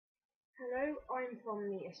Hello, I'm from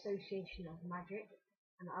the Association of Magic,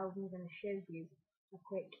 and I'm going to show you a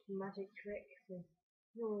quick magic trick with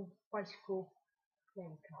your bicycle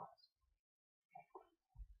playing cards.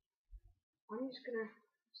 I'm just going to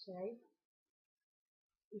say,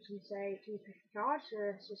 you can say to pick a card, so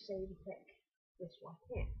let's just say you pick this one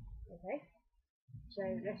here, okay? So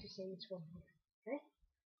let's just say this one here, okay?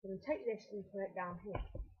 I'm going to take this and put it down here,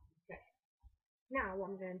 okay? Now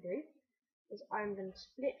what I'm going to do is I'm going to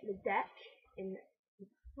split the deck in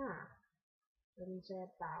half, and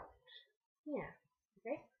about here,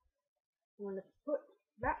 okay? I'm going to put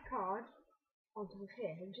that card on top of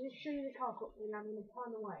here. I'm just show you the card quickly, and I'm going to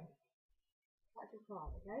turn away. That's the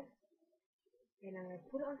card, okay? And I'm going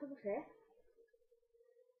to put it on top of here,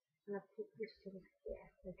 and I put this top of here,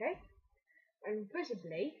 okay? And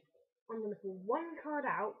visibly, I'm going to pull one card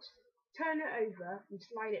out, turn it over, and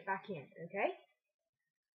slide it back in, okay?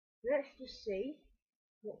 Let's just see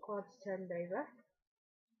what card's turned over.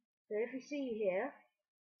 So if you see here,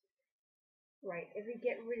 right, if we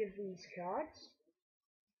get rid of these cards,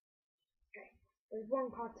 okay, there's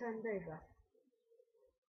one card turned over.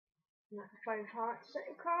 And that's a 5 heart set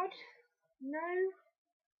of card. No.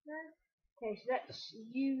 Okay, so let's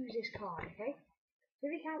use this card, okay? So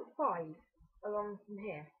if you count 5 along from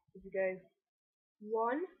here, if you go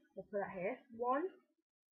 1, I'll put that here, 1,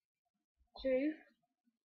 2,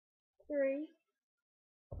 3,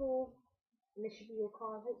 4, and this should be your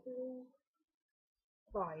card, hopefully,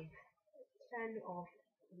 5, 10 of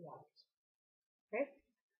white, okay?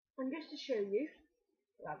 And just to show you,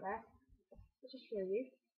 put that there, just to show you,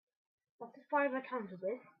 that's the 5 I counted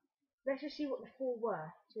with. Let's just see what the 4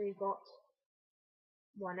 were. So we've got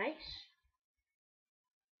 1 ace,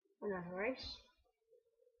 another ace,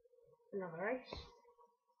 another ace,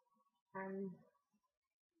 and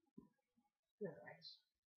another ace.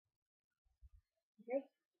 Okay?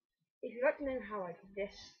 If you'd like to know how I did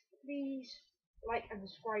this, please like and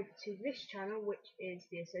subscribe to this channel, which is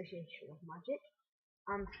the Association of Magic,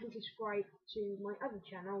 and please subscribe to my other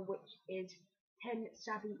channel, which is 10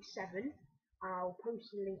 Savvy 7. I'll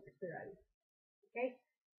post the link below. Okay?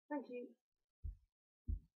 Thank you.